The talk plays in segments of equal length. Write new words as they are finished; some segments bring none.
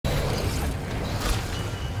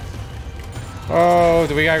Oh,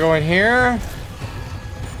 do we gotta go in here?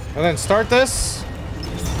 And then start this?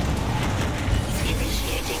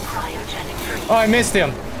 Oh, I missed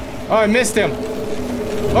him. Oh, I missed him.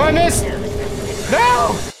 Oh, I missed.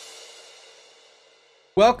 No!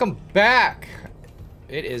 Welcome back.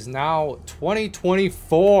 It is now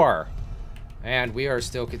 2024. And we are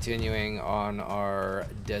still continuing on our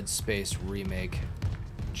Dead Space Remake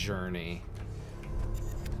journey.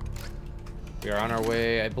 We are on our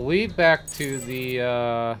way, I believe, back to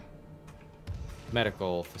the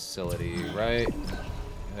medical facility, right?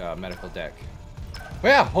 Medical deck.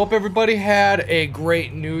 Well, yeah, hope everybody had a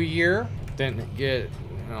great new year. Didn't get,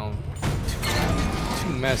 you know, too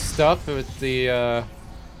messed up with the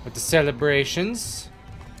celebrations.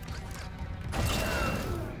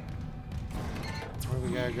 Where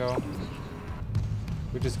we gotta go?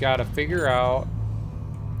 We just gotta figure out.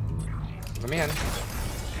 Let me in.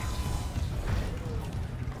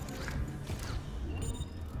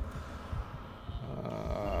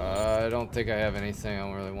 I don't think I have anything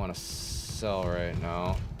I really want to sell right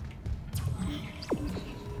now.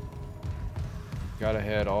 Gotta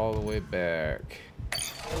head all the way back.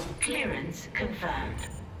 Clearance confirmed.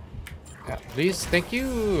 Yeah, please, thank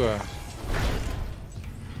you.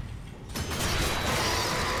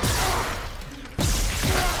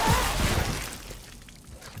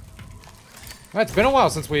 Well, it's been a while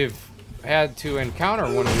since we've had to encounter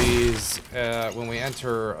one of these when we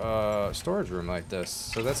enter a storage room like this,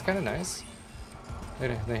 so that's kind of nice.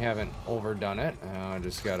 They haven't overdone it. I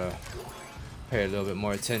just gotta pay a little bit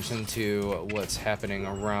more attention to what's happening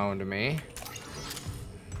around me.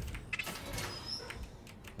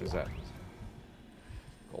 What is that?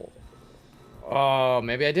 Gold. Oh,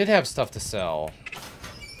 maybe I did have stuff to sell.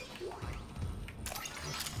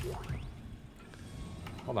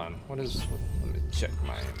 Hold on. What is? Let me check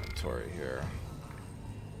my inventory here.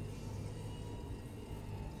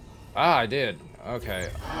 Ah, I did. Okay.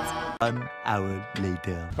 1 hour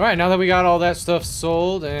later. All right, now that we got all that stuff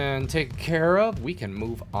sold and taken care of, we can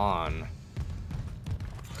move on.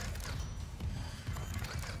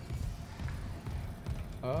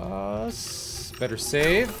 Better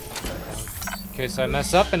save. In case I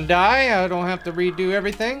mess up and die, I don't have to redo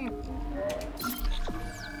everything.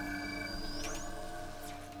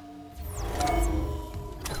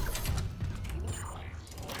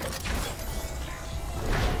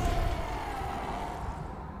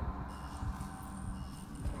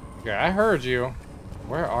 Okay, I heard you.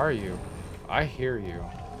 Where are you? I hear you.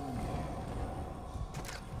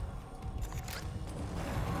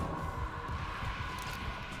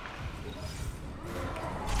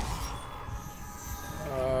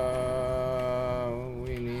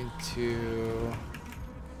 We need to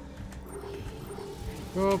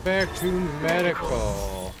go back to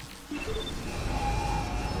medical.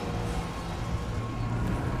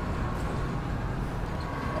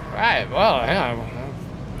 Alright, well, yeah.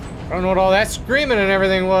 I don't know what all that screaming and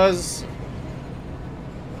everything was.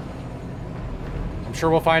 I'm sure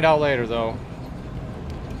we'll find out later, though.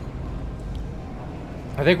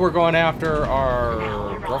 I think we're going after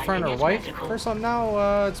our girlfriend or wife or something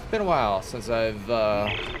now. It's been a while since I've, To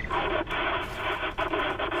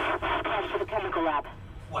the chemical lab.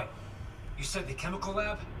 What? You said the chemical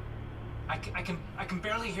lab? I can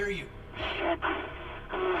barely hear you.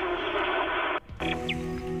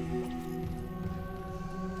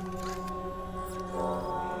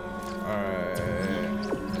 Alright.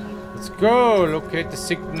 Let's go! Locate the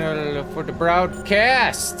signal for the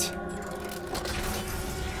broadcast!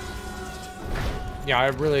 Yeah, I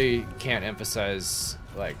really can't emphasize,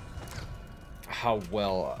 like, how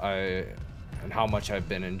well and how much I've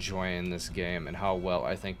been enjoying this game and how well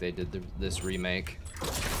I think they did this remake.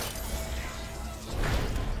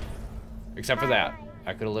 Except for that.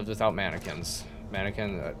 I could have lived without mannequins.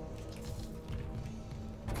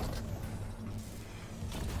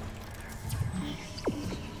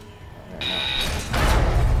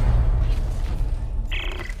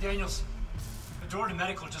 Daniels, the door to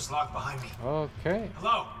medical just locked behind me. Okay.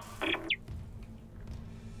 Hello?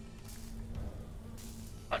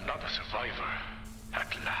 Another survivor,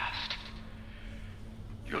 at last.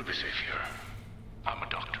 You'll be safe here. I'm a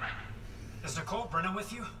doctor. Is Nicole Brennan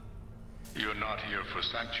with you? You're not here for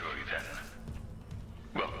sanctuary, then?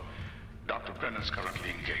 Well, Dr. Brennan's currently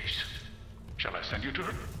engaged. Shall I send you to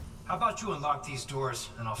her? How about you unlock these doors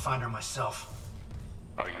and I'll find her myself?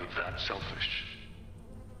 Are you that selfish?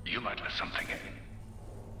 You might let something in.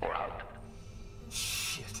 Or out.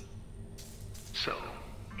 Shit. So,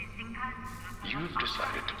 you've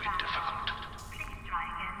decided to be difficult.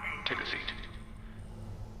 Take a seat.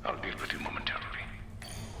 I'll deal with you momentarily.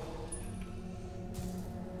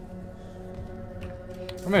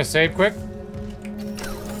 I'm gonna save quick.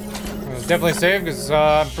 Definitely save because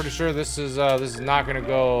I'm pretty sure this is not gonna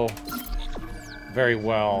go very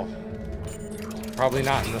well. Probably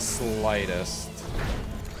not in the slightest.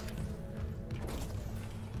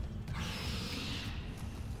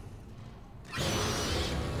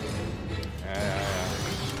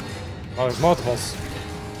 Oh, there's multiples.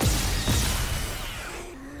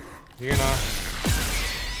 You know.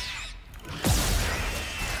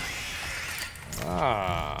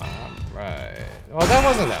 Ah, right. Well, that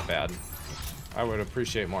wasn't that bad. I would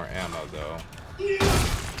appreciate more ammo, though. You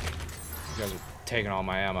guys are taking all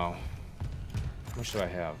my ammo. How much do I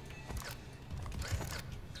have?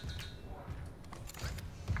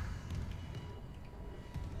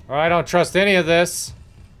 Oh, I don't trust any of this.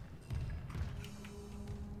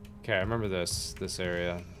 Okay, I remember this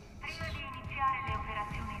area.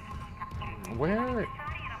 Where?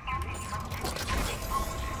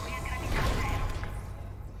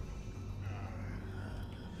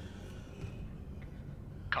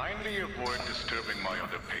 Kindly avoid disturbing my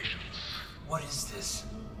other patients. What is this?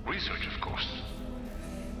 Research, of course.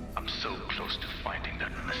 I'm so close to finding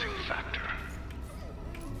that missing factor.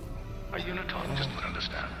 A unitologist would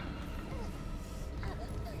understand.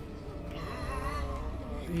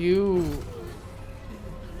 You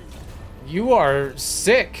are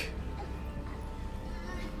sick.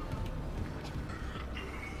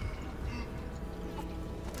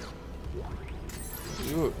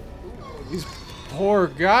 These poor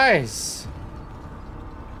guys.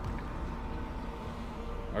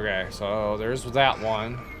 Okay, so there's that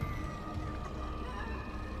one.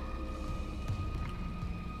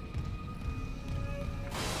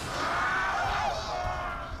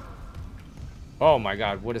 Oh my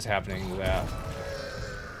god, what is happening to that?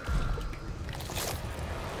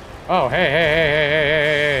 Oh, hey, hey, hey, hey, hey,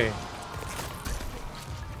 hey, hey.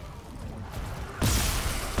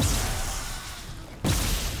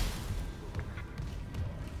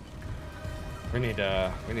 We need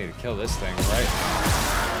to kill this thing, right?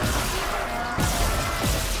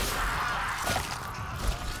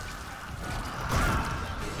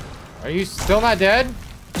 Are you still not dead?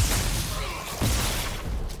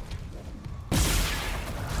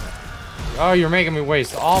 Oh, you're making me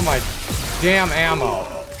waste all my damn ammo.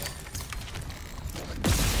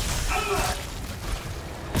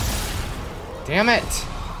 Damn it.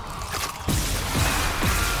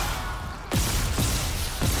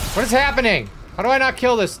 What is happening? How do I not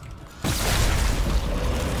kill this?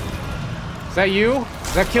 Is that you?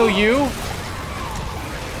 Does that kill you?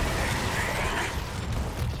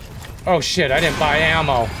 Oh shit, I didn't buy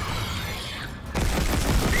ammo.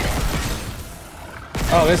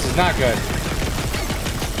 Oh, this is not good.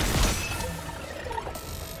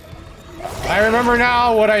 I remember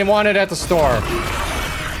now what I wanted at the store.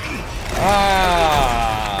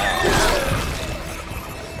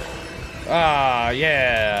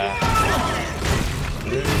 Yeah.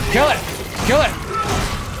 Kill it! Kill it!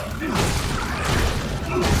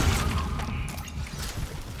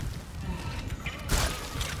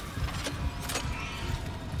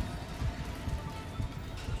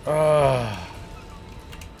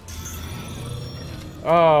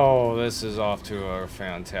 Oh, this is off to a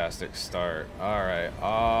fantastic start. All right.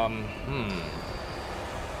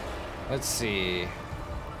 Let's see.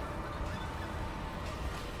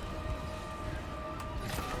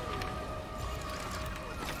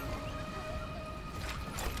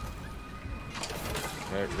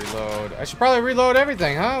 Okay, reload. I should probably reload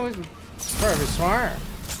everything, huh? It's probably smart.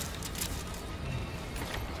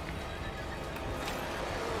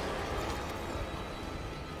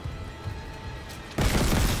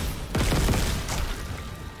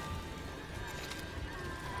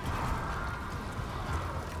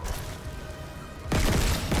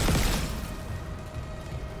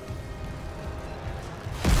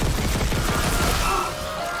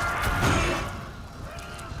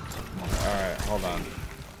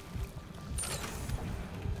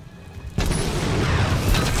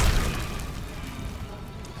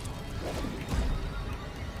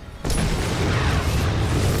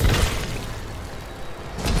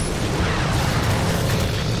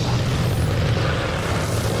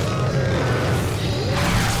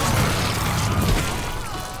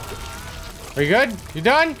 Are you good? You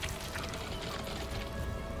done?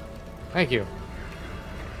 Thank you.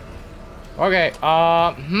 Okay,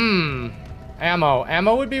 ammo.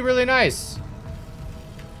 Ammo would be really nice.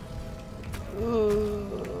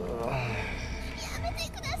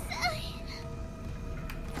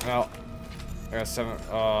 Well, I got 7.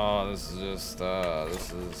 Oh, this is just,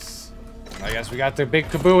 this is... I guess we got the big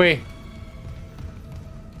kabooey.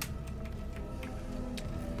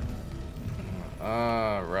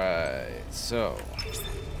 so.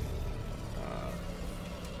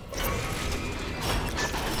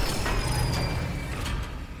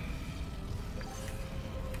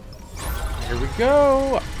 Here we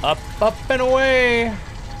go. Up, up, and away.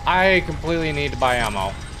 I completely need to buy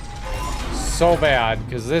ammo. So bad,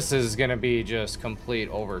 because this is going to be just complete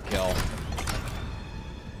overkill.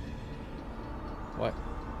 What?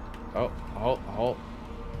 Oh, oh.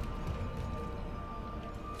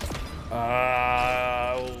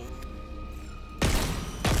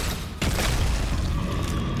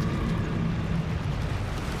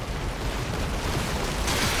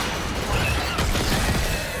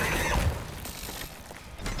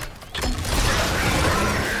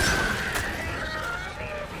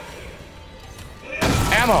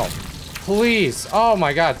 Ammo, please. Oh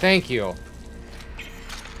my god, thank you.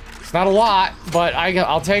 It's not a lot, but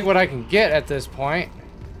I'll take what I can get at this point.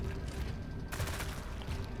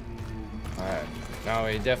 Alright, no,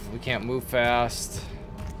 we definitely can't move fast.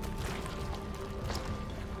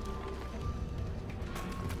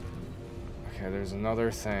 Okay, there's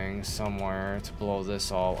another thing somewhere to blow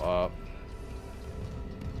this all up.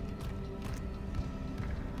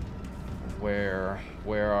 Where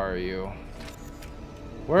are you?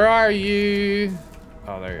 Where are you?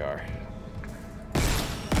 Oh, there you are.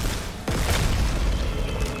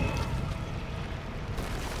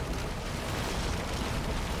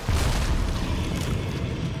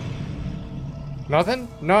 Nothing?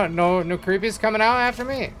 No creepies coming out after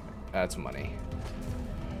me? That's money.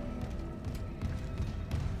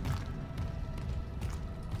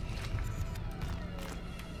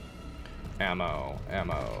 Ammo.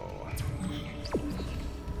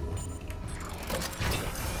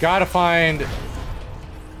 Gotta find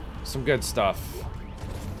some good stuff.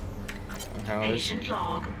 Okay, Patient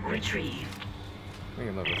log retrieved. We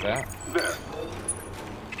can live with that. There.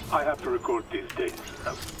 I have to record these dates.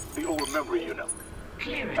 The old memory, you know.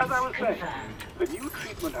 Clearance As I was saying, confirmed. the new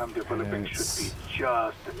treatment I'm developing should be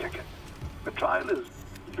just a ticket. The trial is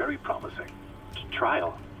very promising.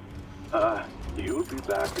 Trial? You'll be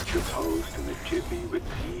back at your post in a jiffy with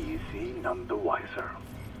CEC none the wiser.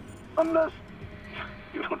 Unless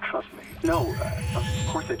you don't trust me. No, of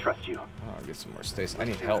course I trust you. Oh, I'll get some more space. I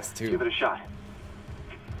need health too. Give it a shot.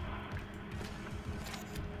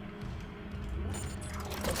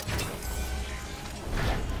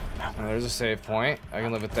 Oh, there's a save point. I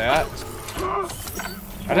can live with that.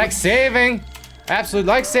 I like saving. Absolutely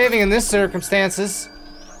like saving in this circumstances.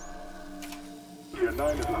 Year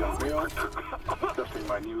 9 is a young male. Testing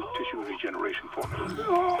my new tissue regeneration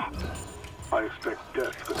formula. I expect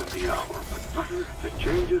death within the hour. The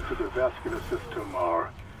changes to the vascular system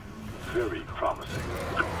are very promising.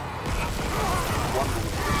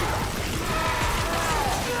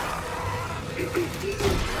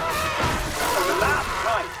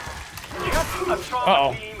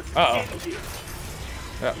 Uh-oh.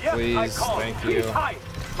 Yeah, please, thank you.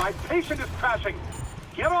 My patient is crashing.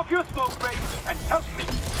 Get off your smoke break and help me.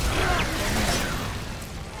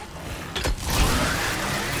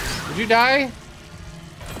 Did you die?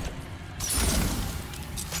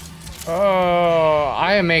 Oh,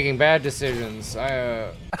 I am making bad decisions.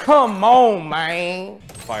 Come on, man.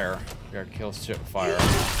 Fire. You gotta kill shit with fire.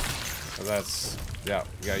 So that's, yeah,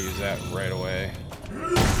 you gotta use that right away.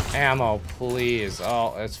 Ammo, please.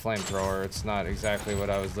 Oh, it's flamethrower. It's not exactly what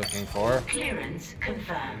I was looking for. Clearance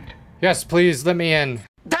confirmed. Yes, please, let me in.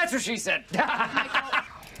 That's what she said.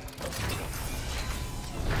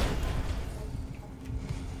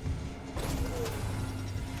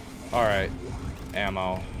 Alright.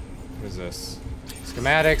 Ammo. What is this?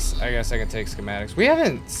 Schematics. I guess I can take schematics. We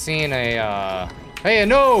haven't seen a, hey, a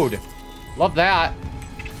node! Love that.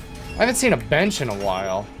 I haven't seen a bench in a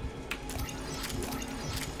while.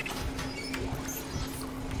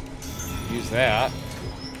 Use that.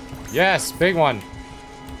 Yes, big one.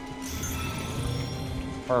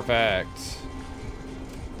 Perfect.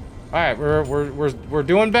 All right, we're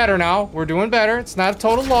doing better now. We're doing better. It's not a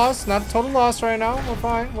total loss. Not a total loss right now. We're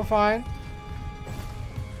fine. We're fine.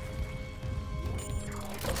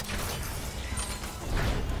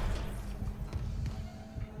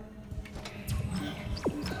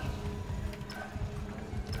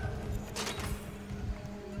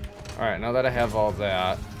 All right, now that I have all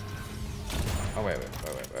that. Oh wait.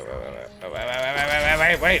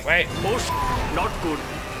 Push, not good.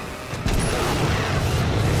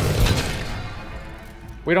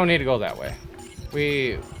 We don't need to go that way.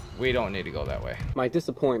 We don't need to go that way. My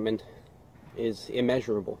disappointment is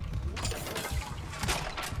immeasurable.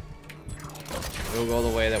 We'll go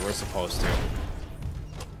the way that we're supposed to.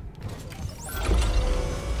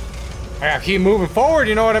 I gotta keep moving forward,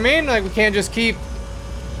 you know what I mean? Like, we can't just keep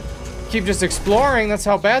keep just exploring, that's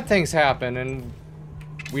how bad things happen, and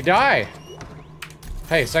we die.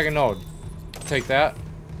 Hey, second node. I'll take that.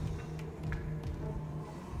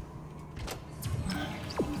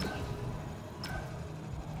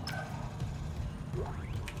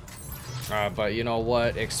 But you know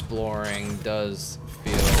what? Exploring does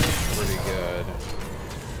feel pretty good.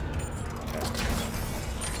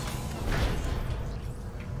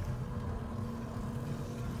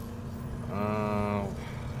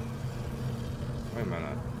 Wait a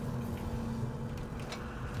minute.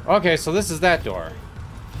 Okay, so this is that door.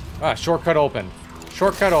 Ah, shortcut open.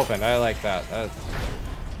 Shortcut open. I like that. That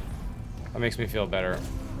makes me feel better.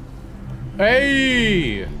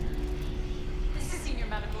 Hey! This is Senior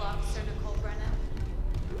Medical Officer Nicole Brennan.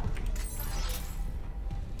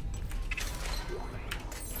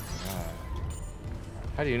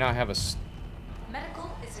 How do you not have a...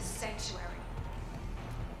 Medical is a sanctuary.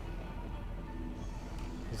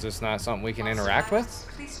 Is this not something we can interact with?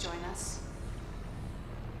 Please join us.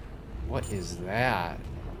 What is that?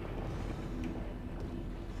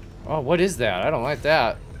 Oh, what is that? I don't like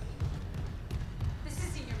that. This is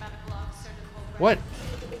Senior Medical Officer Nicole Brennan. What?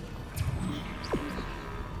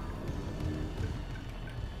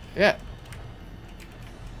 Yeah.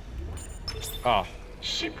 Oh.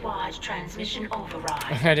 Shipwide transmission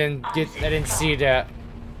override. I didn't see that.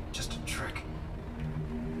 Just a trick.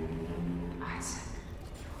 Isaac.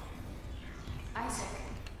 Isaac.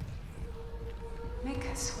 Make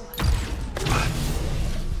us one.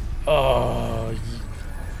 Oh.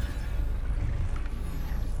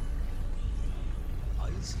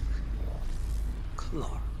 Isaac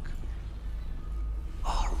Clarke.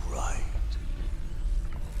 All right.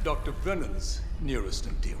 Dr. Brennan's nearest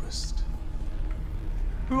and dearest.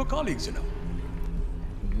 We were colleagues, you know.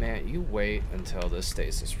 Man, you wait until this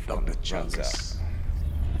stasis runs out. Chancellor.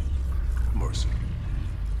 Mercy.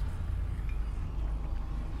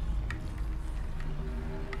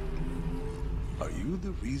 Are you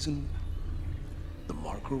the reason the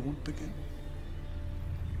marker won't begin?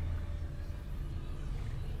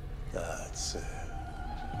 That's it.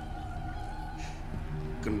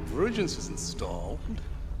 Convergence is installed.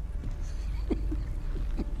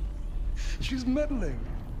 She's meddling.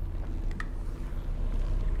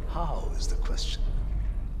 How is the question?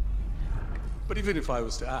 But even if I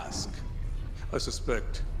was to ask, I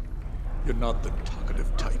suspect you're not the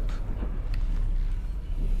talkative type.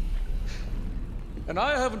 And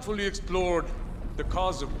I haven't fully explored the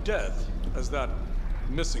cause of death as that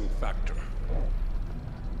missing factor.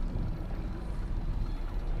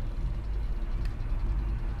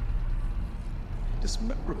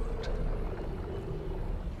 Dismemberment.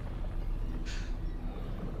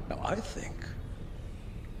 Now I think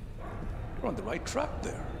we're on the right track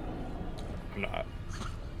there. I'm not.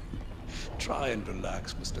 Try and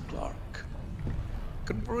relax, Mr. Clarke.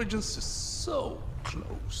 Convergence is so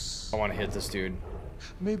close. I want to hit this dude.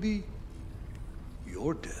 Maybe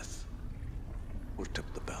your death will tip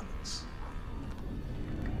the balance.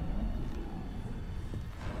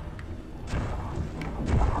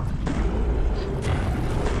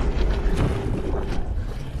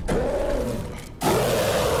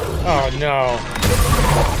 Oh no.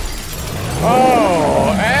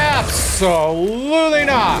 Oh, absolutely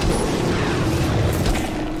not.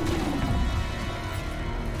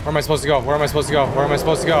 Where am I supposed to go? Where am I supposed to go? Where am I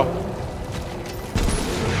supposed to go?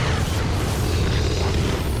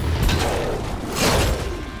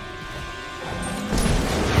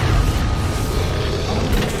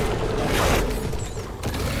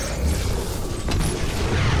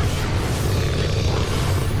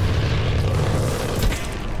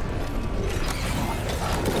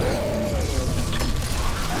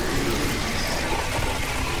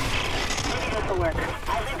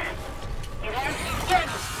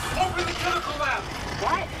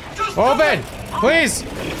 Open! Please!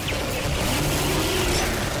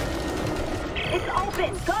 It's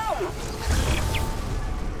open! Go!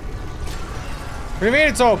 What do you mean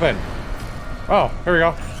it's open? Oh, here we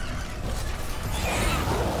go.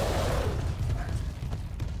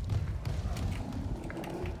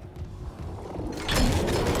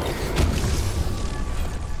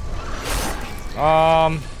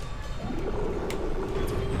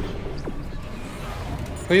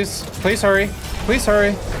 Please hurry. Please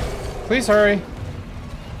hurry. Please hurry.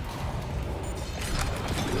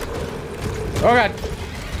 Oh god.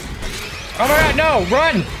 Oh my god, no!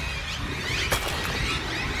 Run!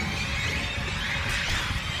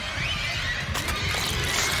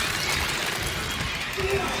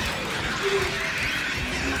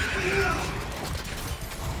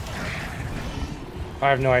 I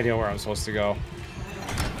have no idea where I'm supposed to go.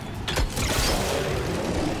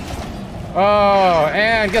 Oh,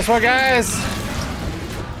 and guess what, guys?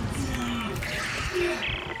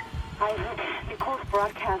 Isaac, Nicole's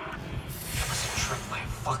broadcast. It was a trick by a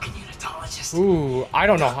fucking unitologist. Ooh, I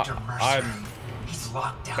don't know how. Dr. Mercer. I'm. He's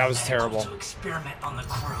locked down That was medical terrible. to experiment on the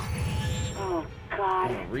crew. Oh,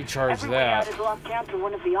 God. Recharge Every way that. out is locked down through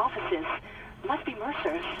one of the offices. Must be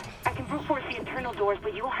Mercer's. I can brute force the internal doors,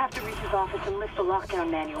 but you'll have to reach his office and lift the lockdown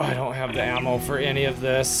manual. I don't have the ammo for any of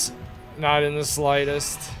this. Not in the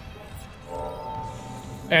slightest.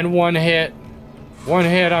 And one hit. One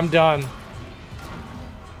hit, I'm done.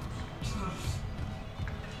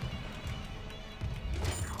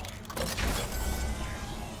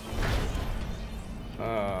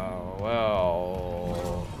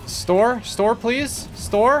 Well. Store? Store, please?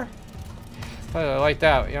 Store? I like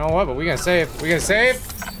that. You know what? But we're gonna save. We're gonna save.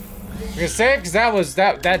 We're gonna save because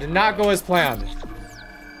that did not go as planned.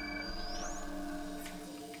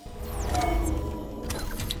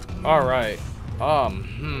 All right.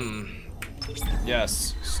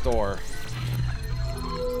 Yes. Store.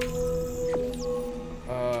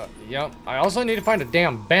 Yep. I also need to find a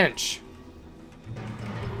damn bench.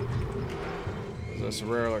 Is this a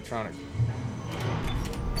rare electronic?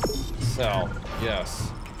 Sell.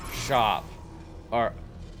 Yes. Shop.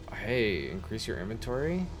 Hey, increase your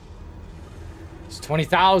inventory. It's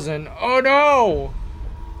 20,000. Oh no!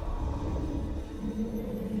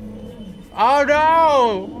 Oh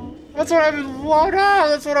no! That's what oh no!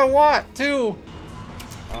 That's what I want too.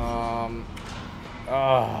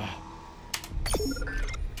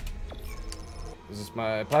 Is this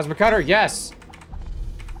my plasma cutter? Yes.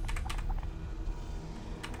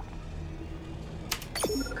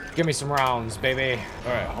 Give me some rounds, baby.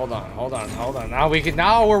 All right, hold on.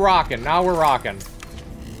 Now we're rocking.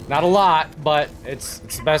 Not a lot, but it's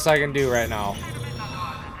the best I can do right now.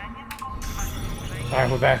 All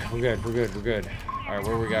right, we're back. We're good. All right,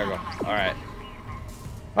 where we gotta go? All right.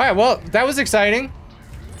 Well, that was exciting.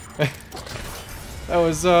 That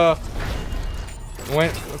was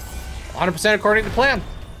went 100% according to plan.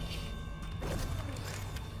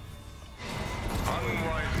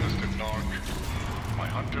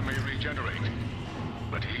 Hunter may regenerate,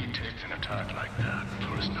 but he takes an attack like that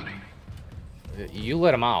personally. You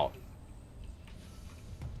let him out.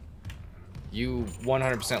 You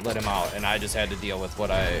 100% let him out, and I just had to deal with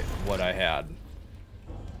what I had.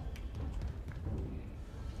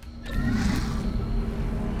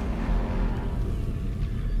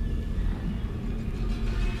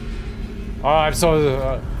 Oh, I'm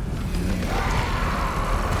so.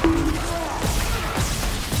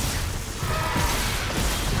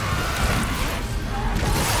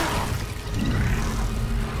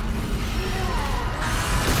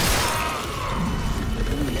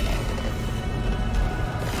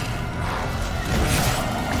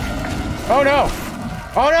 Oh no!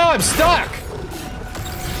 Oh no, I'm stuck!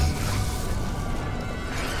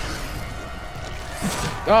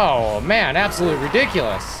 Oh man, absolutely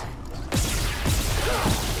ridiculous.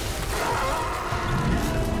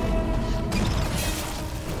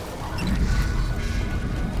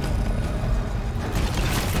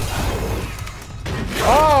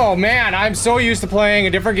 Oh man, I'm so used to playing a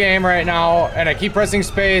different game right now, and I keep pressing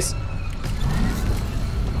space.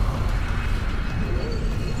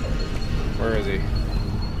 Where is he?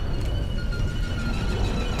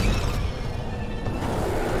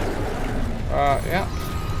 Yeah.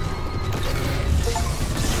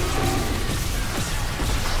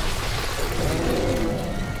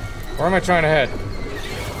 Where am I trying to head?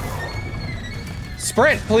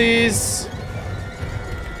 Sprint, please!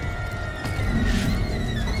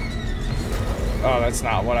 Oh, that's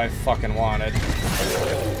not what I fucking wanted.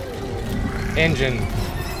 Engine.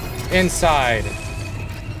 Inside.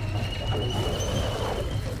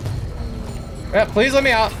 Yeah, please let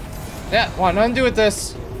me out. Yeah, want nothing to do with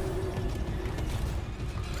this.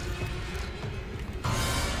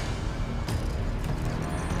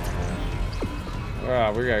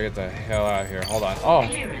 We gotta get the hell out of here. Hold on. Oh.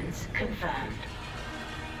 Clearance confirmed.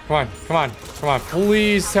 Come on.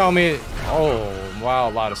 Please tell me. Oh, wow,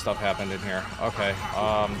 a lot of stuff happened in here. Okay.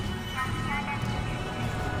 A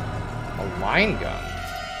line gun.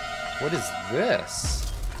 What is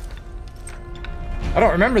this? I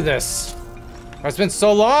don't remember this. It's been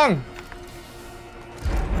so long.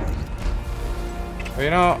 But, you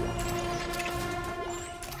know.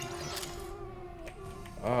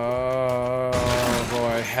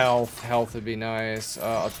 Boy, health would be nice.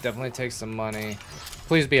 I'll definitely take some money.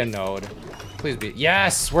 Please be a node. Please be.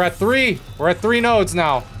 Yes, we're at 3. We're at 3 nodes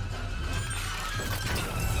now.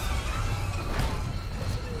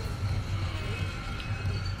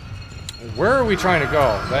 Where are we trying to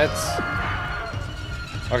go? That's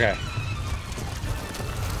okay.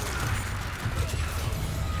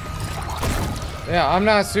 Yeah, I'm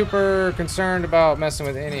not super concerned about messing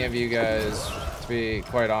with any of you guys, to be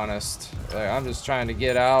quite honest. Like, I'm just trying to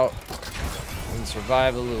get out and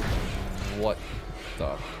survive a little. What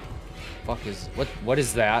the fuck is what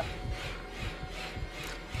is that?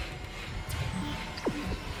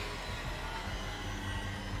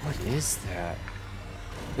 What is that?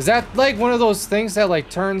 Is that like one of those things that like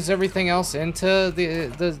turns everything else into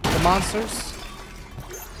the monsters?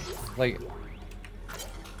 Like,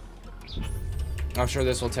 I'm sure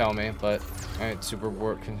this will tell me, but alright, super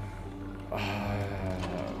work.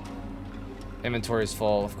 Inventory is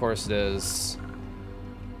full, of course it is.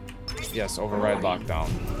 Yes, override lockdown.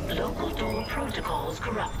 Local door protocols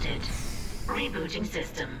corrupted. Rebooting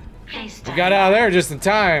system. We got out of there just in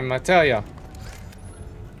time, I tell ya.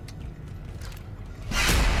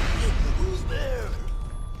 Who's there?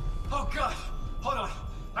 Oh God! Hold on,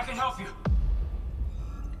 I can help you.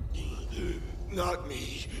 Not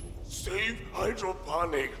me. Save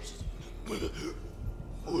hydroponics.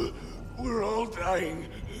 We're all dying.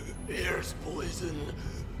 Air's poison,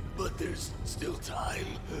 but there's still time.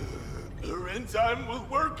 Her enzyme will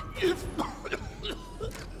work if...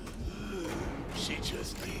 She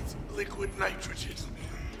just needs liquid nitrogen.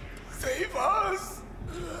 Save us!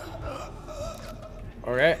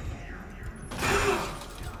 Okay.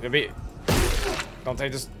 Don't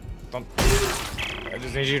take this. Don't. I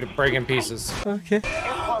just need you to break in pieces. Okay.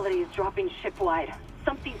 Air quality is dropping ship-wide.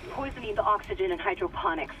 Something's poisoning the oxygen in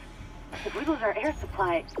hydroponics. If we lose our air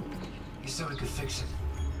supply... He said we could fix it.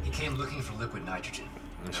 He came looking for liquid nitrogen.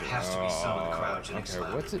 There has to be some in the cryogenics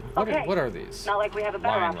lab. What's it? Okay. What are these? Not like we have a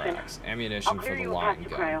better Line option. racks. Ammunition for the you line to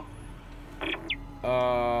gun.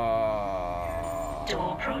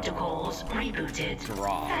 Door protocols rebooted.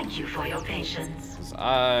 Draw. Thank you for your patience.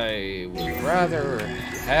 I would rather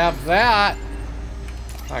have that.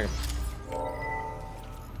 I can...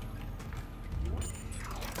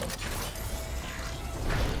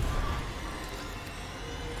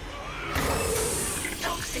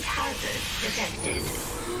 Toxic hazard detected.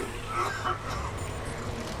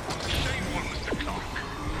 Shameful, Mr. Clark.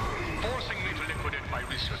 Forcing me to liquidate my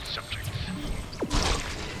research subjects.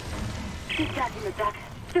 These guys in the deck.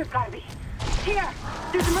 There's gotta be. Here!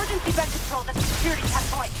 There's emergency vent controls at the security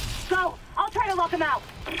checkpoint. Go! I'll try to lock them out.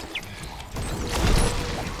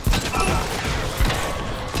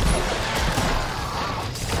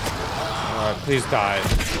 Alright, please die.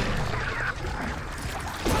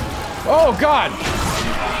 Oh God!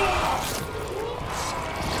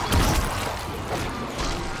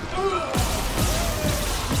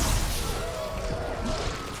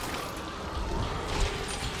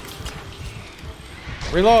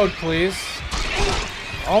 Reload, please.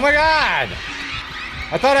 Oh my God!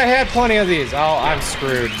 I thought I had plenty of these. Oh, I'm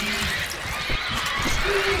screwed.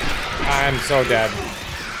 I'm so dead.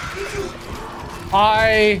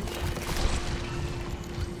 I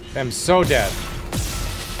am so dead.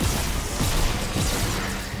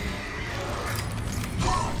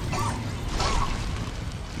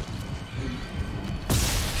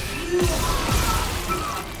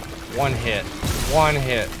 One hit. One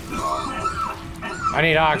hit. I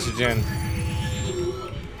need oxygen.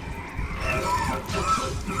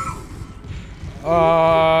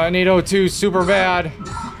 I need O2 super bad.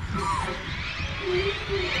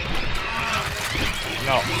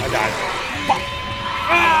 No, I died. Fuck.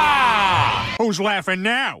 Ah! Who's laughing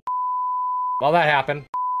now? Well, that happened.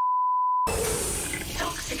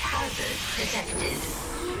 Toxic hazard detected.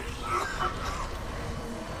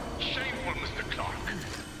 Shameful, Mr. Clark.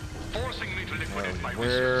 Forcing me to liquidate my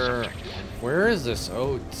Where... research subjects. Where is this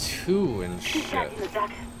O2 and These guys shit? in the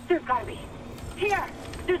deck. There's gotta be. Here!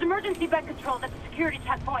 There's emergency vent controls at the security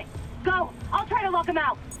checkpoint. Go! I'll try to lock them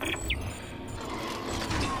out.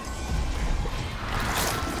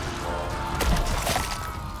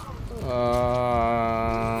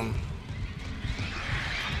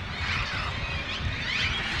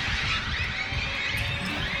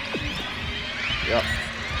 Yep.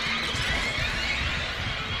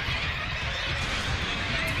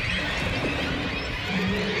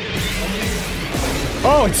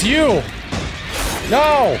 Oh, it's you!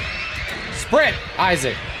 No! Sprint,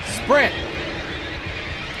 Isaac. Sprint.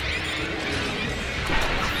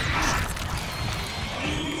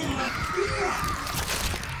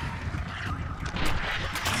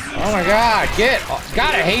 Oh my God, get!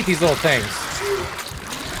 God, I hate these little things.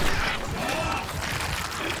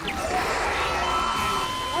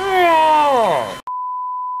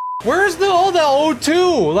 Where's all the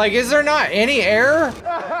O2? Like, is there not any air?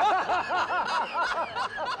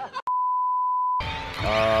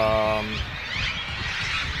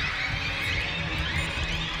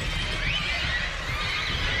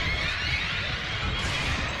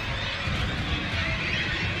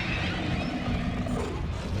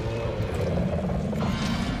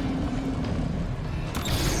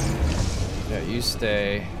 you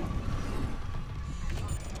stay.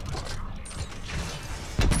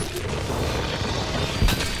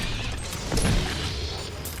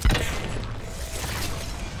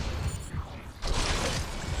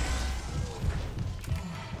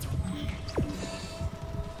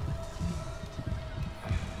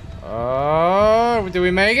 Oh, do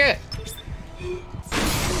we make it?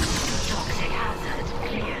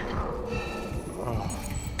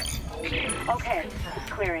 Okay,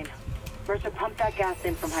 clearing. Mercer, pump that gas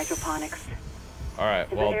in from hydroponics. Alright,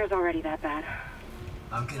 If well... the air's already that bad.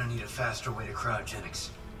 I'm gonna need a faster way to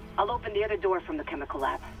cryogenics. I'll open the other door from the chemical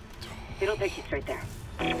lab. It'll take you straight there.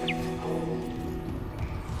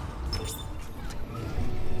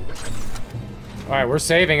 Alright, we're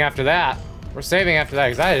saving after that. We're saving after that,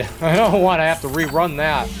 because I don't want to have to rerun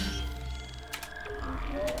that.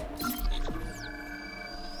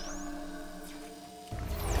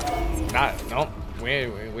 Nope,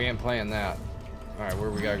 we ain't playing that. Alright, where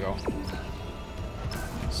we gotta go?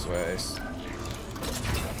 This way.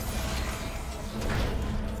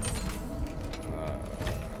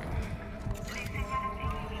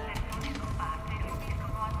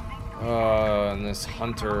 And this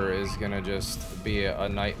hunter is gonna just be a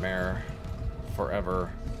nightmare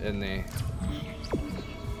forever, isn't he?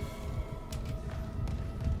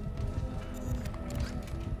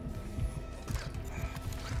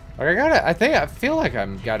 Like I feel like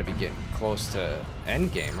I'm gotta be getting close to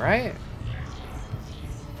end game, right?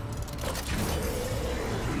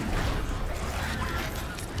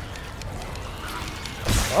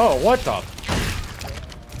 Oh, what the?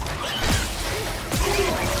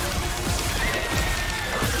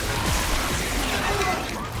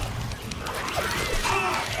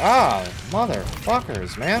 Ah,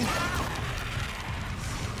 motherfuckers, man.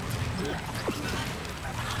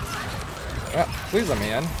 Please let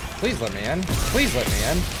me in. Please let me in. Please let me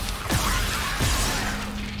in.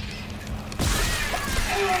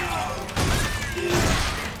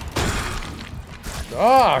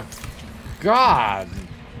 Oh, God.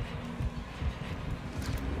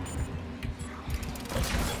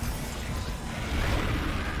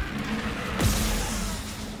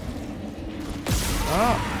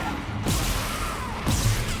 Oh.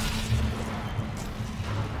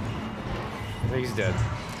 He's dead.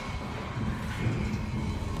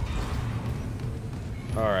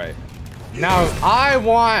 Alright. Now, I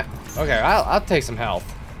want... Okay, I'll take some health.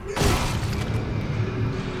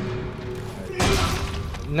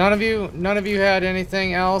 None of you had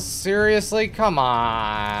anything else? Seriously? Come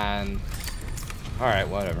on. Alright,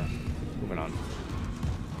 whatever. Moving on.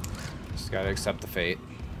 Just gotta accept the fate.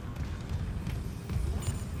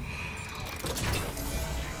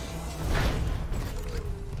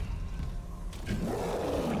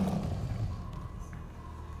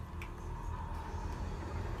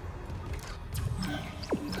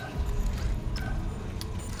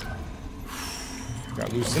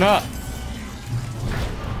 Gotta loosen up.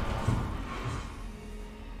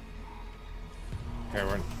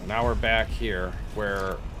 Okay, now we're back here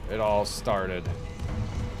where it all started.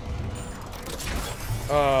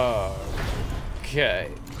 Okay,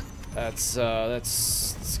 that's fine.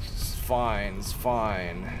 It's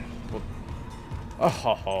fine.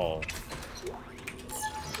 Oh,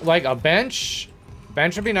 like a bench.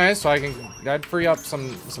 Bench would be nice, so that'd free up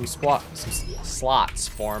some slots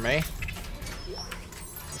for me.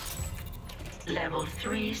 Level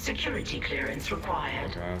 3 security clearance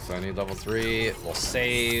required. Okay, so I need level 3. We'll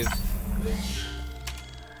save.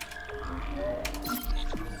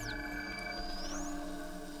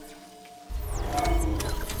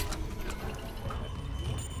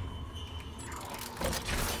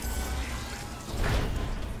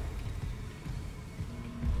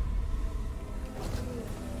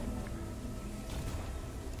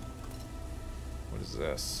 What is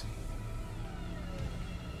this?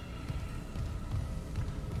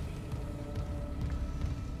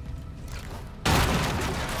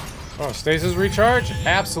 Oh, stasis recharge?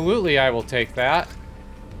 Absolutely, I will take that.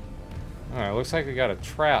 Alright, looks like we gotta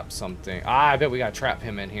trap something. Ah, I bet we gotta trap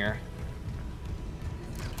him in here.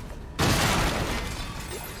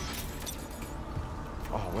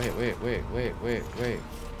 Oh, wait.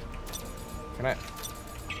 Can I...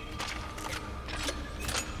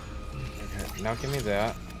 Okay, now give me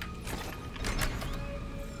that.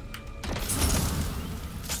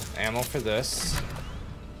 Ammo for this.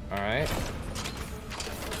 Alright.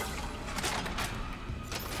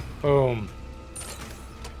 Boom.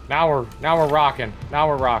 Now we're rocking. Now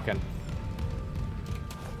we're rocking.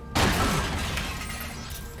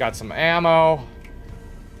 Got some ammo.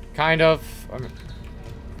 Kind of. Alright.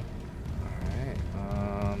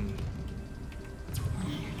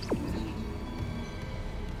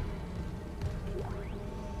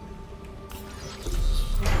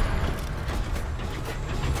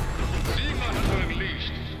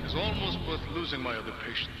 the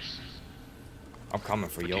patients. I'm coming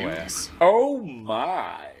for your ass. Oh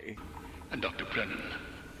my. And Dr. Brennan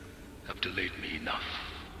have delayed me enough.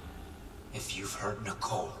 If you've hurt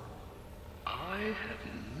Nicole, I have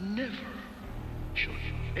never shown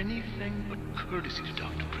anything but courtesy to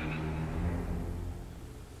Dr. Brennan.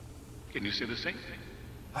 Can you say the same thing?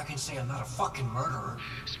 I can say I'm not a fucking murderer.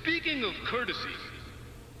 Speaking of courtesy,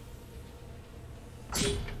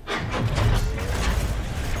 do I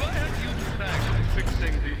have you the facts of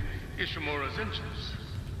fixing the Ishimura's engines?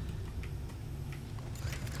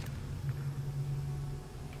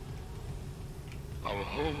 Our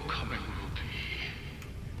homecoming will be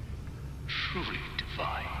truly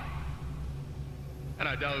divine. And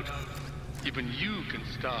I doubt even you can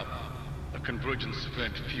stop a convergence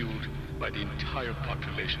event fueled by the entire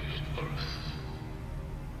population of Earth.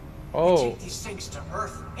 Oh. Take these things to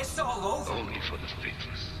Earth. It's all over. Only for the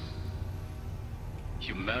faithless.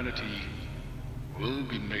 Humanity will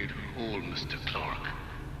be made whole, Mr. Clark,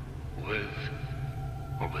 with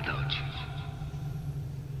or without you.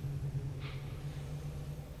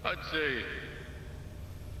 I'd say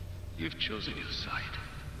you've chosen your side.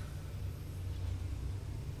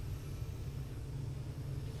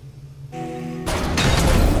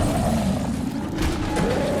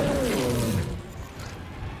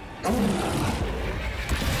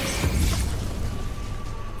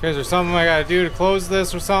 Okay, is there something I gotta do to close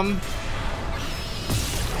this or something?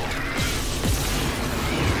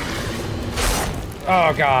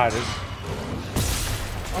 Oh god.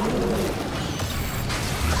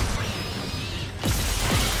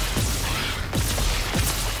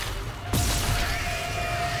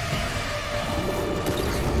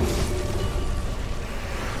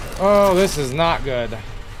 Oh, this is not good.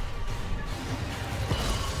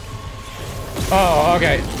 Oh,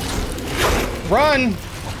 okay. Run!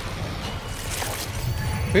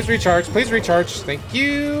 Please recharge, please recharge. Thank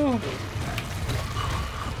you.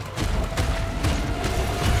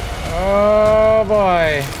 Oh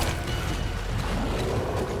boy.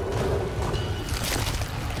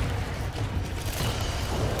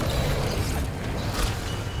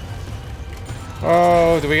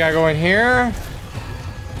 Oh, do we gotta go in here?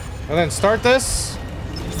 And then start this?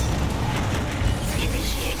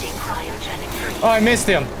 Oh, I missed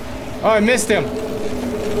him. Oh, I missed him.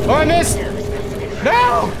 Oh, I missed.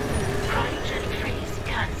 No!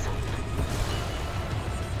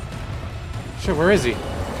 Shit, where is he?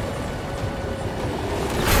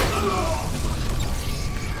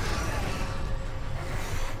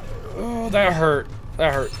 Oh, that hurt.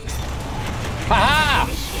 That hurt. Ha-ha!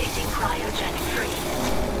 Initiating cryogenic freeze.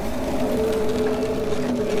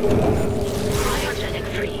 Cryogenic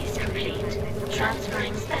freeze complete.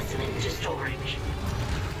 Transferring specimen to storage.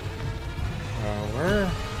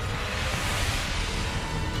 Where?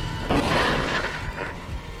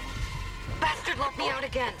 Bastard locked me out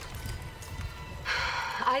again.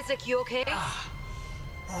 Isaac, you okay?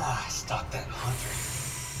 Stop that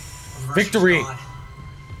hunter. Victory!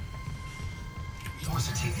 He wants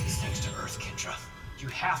to take these things to Earth, Kendra. You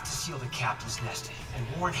have to seal the captain's nest and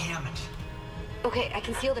warn Hammond. Okay, I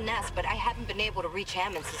can seal the nest, but I haven't been able to reach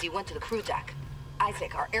Hammond since he went to the crew deck.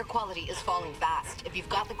 Isaac, our air quality is falling fast. If you've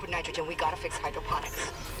got liquid nitrogen, we gotta fix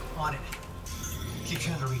hydroponics. On it. Keep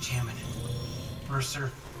trying to reach Hammond.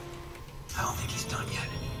 Mercer, I don't think he's done yet.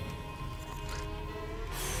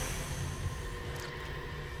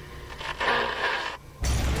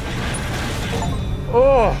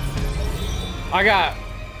 Oh! I got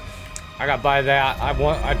by that.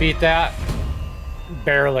 I beat that.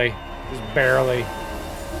 Barely. Just barely.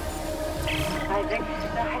 Isaac,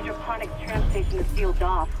 the hydroponics tram station is sealed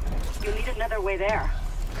off. You'll need another way there.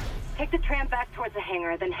 Take the tram back towards the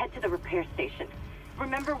hangar, then head to the repair station.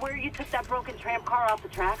 Remember where you took that broken tram car off the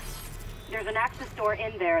tracks? There's an access door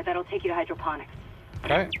in there that'll take you to hydroponics.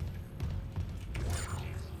 Okay.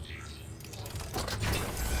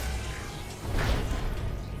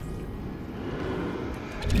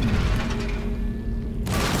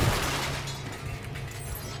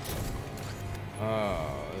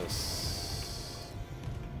 This.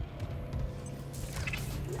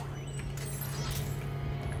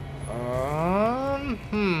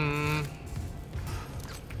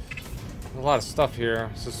 A lot of stuff here.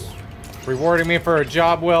 This is rewarding me for a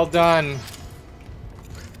job well done.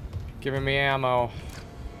 Giving me ammo.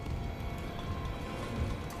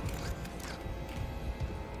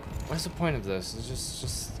 What's the point of this? It's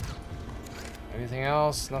just anything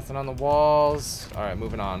else? Nothing on the walls. All right,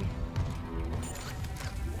 moving on.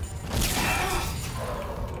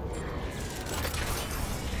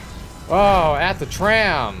 Oh, at the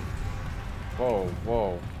tram. Whoa,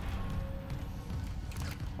 whoa.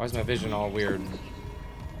 Why is my vision all weird?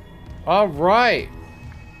 All right.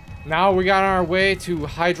 Now we got on our way to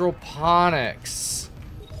hydroponics.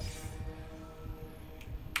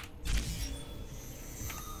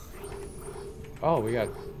 Oh, we got...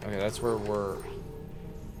 Okay, that's where we're...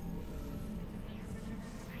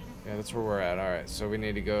 Yeah, that's where we're at. All right, so we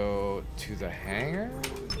need to go to the hangar?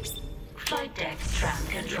 Flight deck tram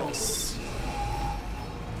controls.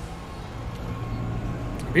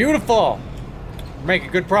 Beautiful! We're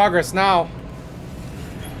making good progress now.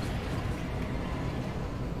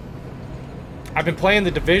 I've been playing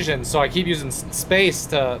The Division, so I keep using space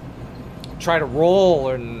to try to roll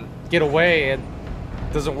and get away. It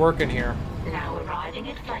doesn't work in here. Now arriving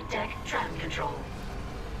at flight deck tram control.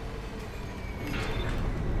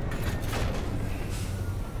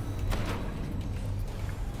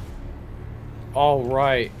 All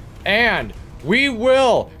right, and we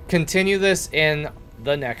will continue this in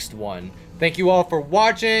the next one. Thank you all for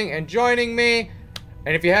watching and joining me.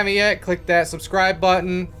 And if you haven't yet, click that subscribe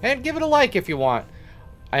button and give it a like if you want.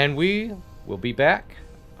 And we will be back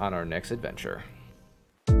on our next adventure.